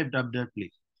last she said abruptly,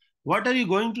 what are you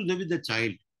going to do with the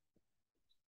child?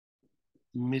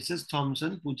 Mrs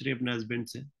Thompson पूछ रही अपने हस्बैंड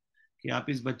से कि आप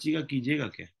इस बच्ची का कीजिएगा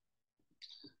क्या?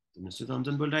 तो मिस्टर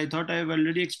थॉमसन बोल रहा, I thought I have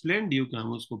already explained you कि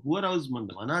हम उसको पुअर हाउस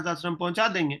मतलब अनाथ आश्रम पहुंचा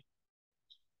देंगे।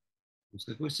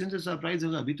 उसका क्वेश्चन से सरप्राइज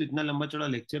होगा, अभी तो इतना लंबा चौड़ा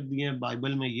लेक्चर दिए हैं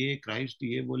बाइबल में, ये क्राइस्ट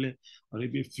ये बोले, और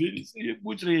अभी फिर से ये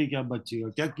पूछ रही है कि आप बच्चे का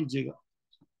क्या कीजिएगा?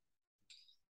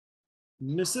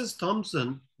 Mrs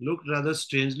Thompson looked rather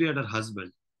strangely at her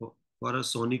husband for a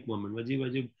sonic moment। अजीब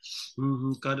अजीब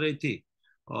कर रही थी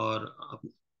और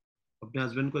अपने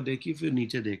हस्बैंड को देखी, फिर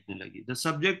नीचे देखने लगी। The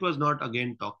subject was not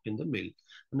again talked in the mill,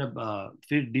 मतलब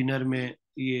फिर डिनर में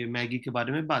ये मैगी के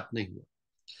बारे में बात नहीं हुआ।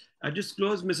 At its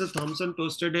close Mrs Thompson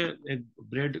toasted एक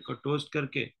ब्रेड को टोस्ट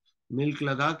करके मिल्क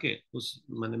लगा के उस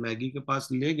मैंने मैगी के पास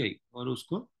ले गई और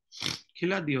उसको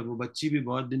खिला दी। और वो बच्ची भी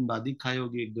बहुत दिन बाद ही खाई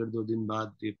होगी, एक डेढ़ दो दिन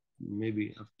बाद, may be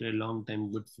after long time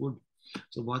good food.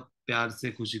 तो बहुत प्यार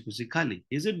से खुशी खुशी खा ली।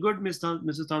 Is it good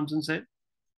Mrs Thompson said,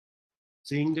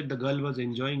 seeing that the girl was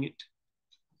enjoying it.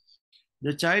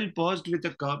 The child paused with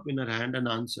a cup in her hand and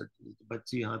answered।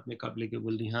 बच्ची हाथ में कप लेके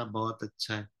बोल रही, हाँ बहुत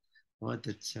अच्छा है, बहुत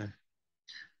अच्छा है।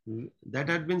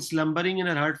 That had been slumbering in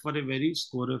her heart for a very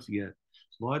score of years।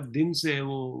 बहुत दिन से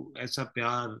वो ऐसा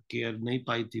प्यार केयर नहीं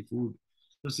पाई थी फूड।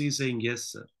 तो सी saying yes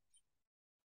sir,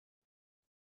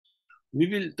 we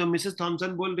will. तो मिसेस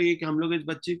थॉमसन बोल रही है कि हम लोग इस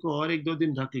बच्ची को और एक दो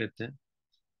दिन रख लेते हैं।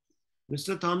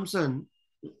 Mister Thompson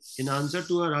in answer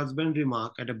to her husband's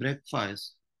remark at a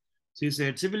breakfast, she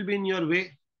said she will be in your way।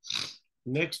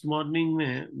 Next morning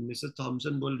में मिसेस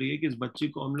थॉमसन बोल रही है कि इस बच्ची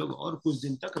को हम लोग और कुछ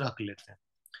दिन तक रख लेते हैं।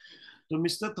 तो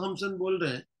मिस्टर थॉमसन बोल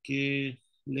रहे हैं कि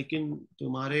लेकिन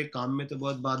तुम्हारे काम में तो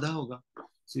बहुत बाधा होगा,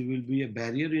 she will be A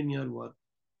barrier in your work.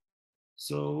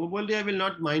 सो वो बोल रही I will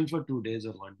not mind for 2 days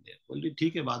और 1 day। बोल रही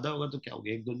ठीक है बाधा होगा तो क्या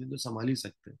होगा, एक दो दिन तो संभाल ही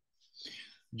सकते हैं।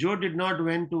 जो did not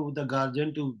went to the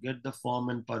guardian to get the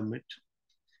form and permit.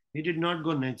 He did not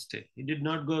go next day. He did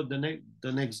not go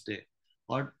the next day,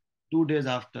 or 2 days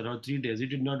after, or 3 days. He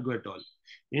did not go at all.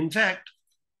 In fact,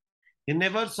 he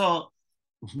never saw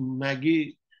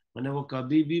Maggie। मैंने वो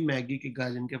कभी भी Maggi के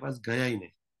guardian के पास गया ही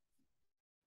नहीं।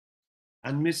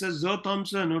 And Mrs. Zoe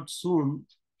Thompson would soon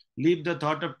leave the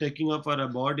thought of taking up her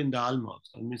abode in the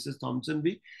almhouse। और Mrs Thompson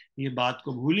भी ये बात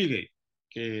को भूल ही गई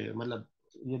कि मतलब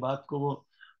ये बात को वो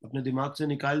अपने दिमाग से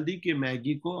निकाल दी कि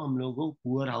मैगी को हम लोगों को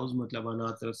पुअर हाउस मतलब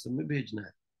अनाथ आश्रम में भेजना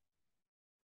है।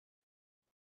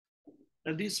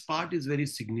 Now, this part is very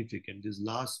significant, this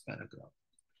last paragraph.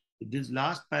 This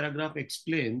last paragraph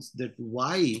explains that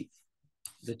why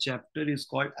the chapter is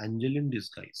called Angel in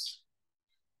Disguise.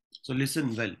 So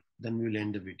listen well, then we will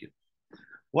end the video.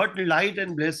 What light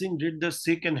and blessing did the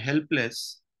sick and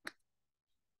helpless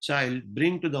child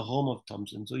bring to the home of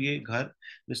Thompson? So ये घर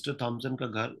Mr. Thompson का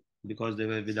घर, because they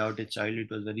were without a child,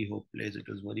 it was very hopeless, it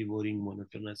was very boring,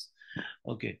 monotonous.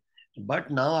 Okay.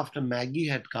 But now after Maggie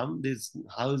had come, this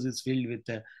house is filled with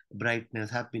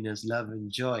brightness, happiness, love and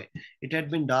joy। It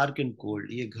had been dark and cold।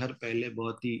 ये घर पहले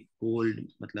बहुत ही cold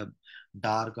मतलब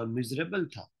dark और miserable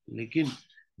था, लेकिन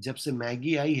जब से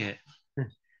मैगी आई है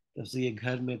तब से ये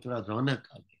घर में थोड़ा रौनक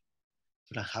आ गया,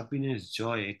 थोड़ा हैप्पीनेस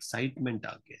जॉय एक्साइटमेंट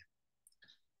आ गया।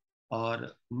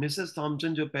 और मिसेस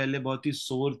थॉमसन जो पहले बहुत ही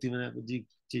सोर थी, मैंने जी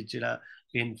चिड़चिड़ा,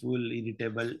 पेनफुल,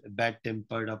 इरिटेबल, बैड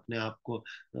टेम्पर्ड, अपने आप को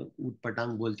ऊट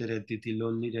पटांग बोलते रहती थी,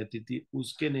 लोनली रहती थी,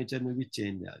 उसके नेचर में भी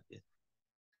चेंज आ गया।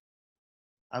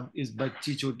 अब इस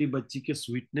बच्ची छोटी बच्ची के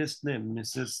स्वीटनेस ने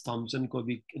मिसेस थॉमसन को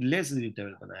भी लेस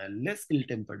इरिटेबल बनाया, लेस इल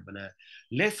टेम्पर्ड बनाया,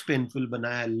 लेस पेनफुल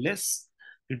बनाया, लेस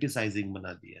क्रिटिसाइजिंग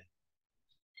बना दिया।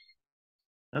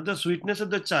 The sweetness of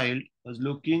the child was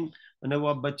looking, मैंने वो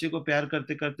अब बच्चे को प्यार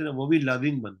करते करते ना वो भी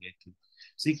लविंग बन गई थी।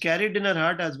 सी carried in her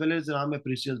heart as well as Ram A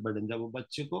precious burden. जब वो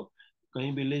बच्चे को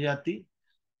कहीं भी ले जाती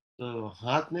तो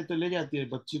हाथ में तो ले जाती है,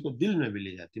 बच्ची को दिल में भी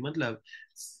ले जाती।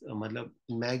 मतलब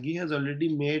Maggi has already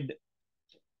made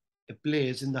a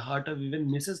place in the heart of even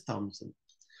Mrs Thompson.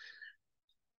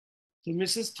 तो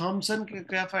मिसेस थॉमसन का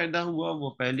क्या फायदा हुआ? वो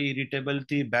पहले इरिटेबल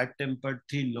थी, बैड टेम्पर्ड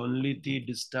थी, लोनली थी,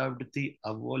 डिस्टर्ब्ड थी।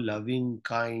 अब वो loving,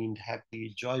 kind, happy,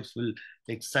 joyful,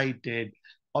 excited,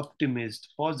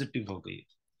 optimist, positive हो गई।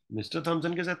 मिस्टर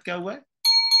थॉमसन के साथ क्या हुआ है?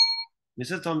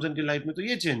 मिसेस थॉमसन की लाइफ में तो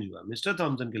ये चेंज हुआ, मिस्टर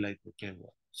थॉमसन की लाइफ में क्या हुआ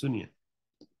सुनिए।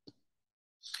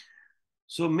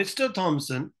 सो mister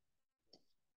Thompson,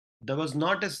 there was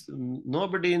not a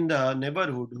nobody in the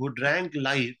neighborhood who drank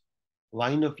life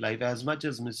wine of life as much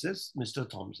as Mrs. Mr.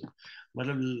 Thompson.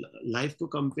 मतलब लाइफ को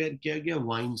कंपेयर किया गया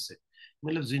वाइन से।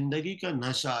 मतलब जिंदगी का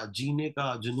नशा, जीने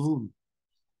का जुनून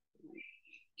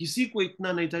किसी को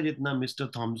इतना नहीं था जितना मिस्टर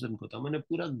थॉमसन को था। मैंने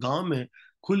पूरा गांव में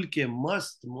खुल के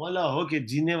मस्त मौला हो के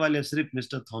जीने वाले सिर्फ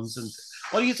मिस्टर थॉमसन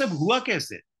थे। और ये सब हुआ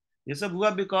कैसे? ये सब हुआ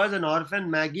because N orphan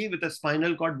Maggi with a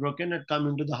spinal cord broken had come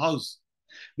into the house,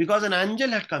 because an angel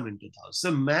had come into the house.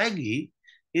 So Maggie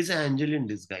is an angel in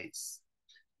disguise.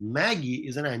 Maggie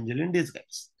is an angel in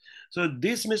disguise. So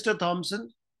this Mr. Thompson,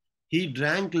 he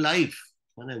drank life,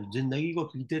 मैंने जिंदगी को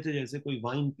पीते थे जैसे कोई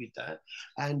wine पीता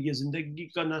है। And ये जिंदगी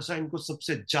का नशा इनको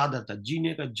सबसे ज्यादा था,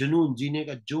 जीने का जुनून, जीने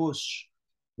का जोश,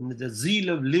 the zeal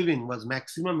of living was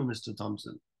maximum in Mr.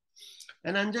 Thompson.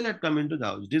 An angel had come into the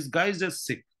house disguised as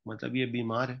sick, मतलब ये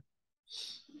बीमार है।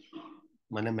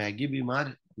 मैंने मैगी बीमार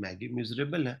है, मैगी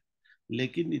मिजरेबल है,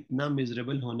 लेकिन इतना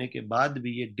मिजरेबल होने के बाद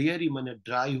भी ये डियरी मैंने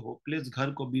ड्राई होपलेस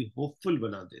घर को भी होपफुल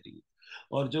बना दे रही है।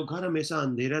 और जो घर हमेशा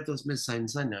अंधेरा है तो उसमें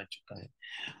सनशाइन आ चुका है।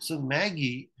 सो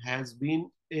Maggi has been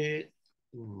a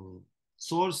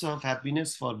source of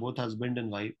happiness for both husband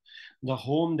and wife. The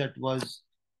home that was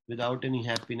without any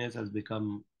happiness has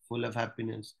become full of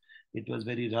happiness. It was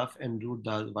very rough and rude,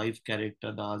 the wife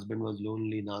character. The husband was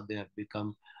lonely. Now they have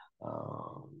become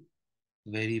uh,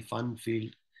 very fun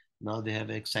filled. Now they have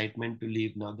excitement to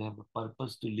live. Now they have a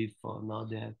purpose to live for. Now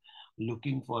they are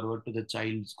looking forward to the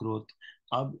child's growth.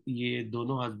 अब ये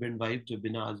दोनों husband wife जो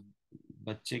बिना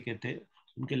बच्चे के थे,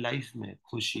 उनके life में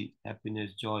खुशी,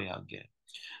 हैप्पीनेस, जॉय आ गया।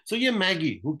 So yeah,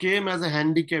 Maggie, who came as a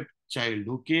handicapped child,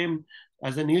 who came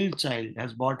as an ill child,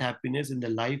 has brought happiness in the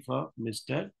life of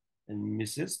Mr. and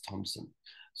Mrs. Thompson.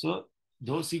 So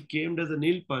though she came as an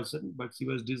ill person, but she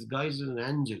was disguised as an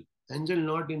angel. Angel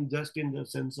not in just in the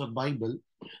sense of Bible,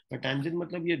 but angel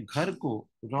मतलब ये घर को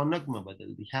रौनक में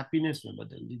बदल दी, happiness में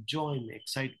बदल दी, joy में,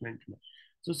 excitement में.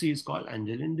 So she is called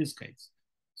angel in disguise.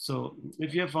 So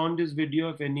if you have found this video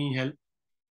of any help,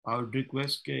 I would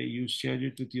request you share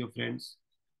it with your friends.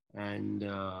 And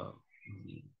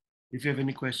if you have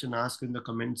any question, ask in the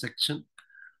comment section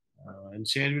and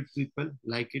share with people.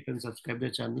 Like it and subscribe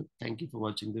the channel. Thank you for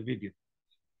watching the video.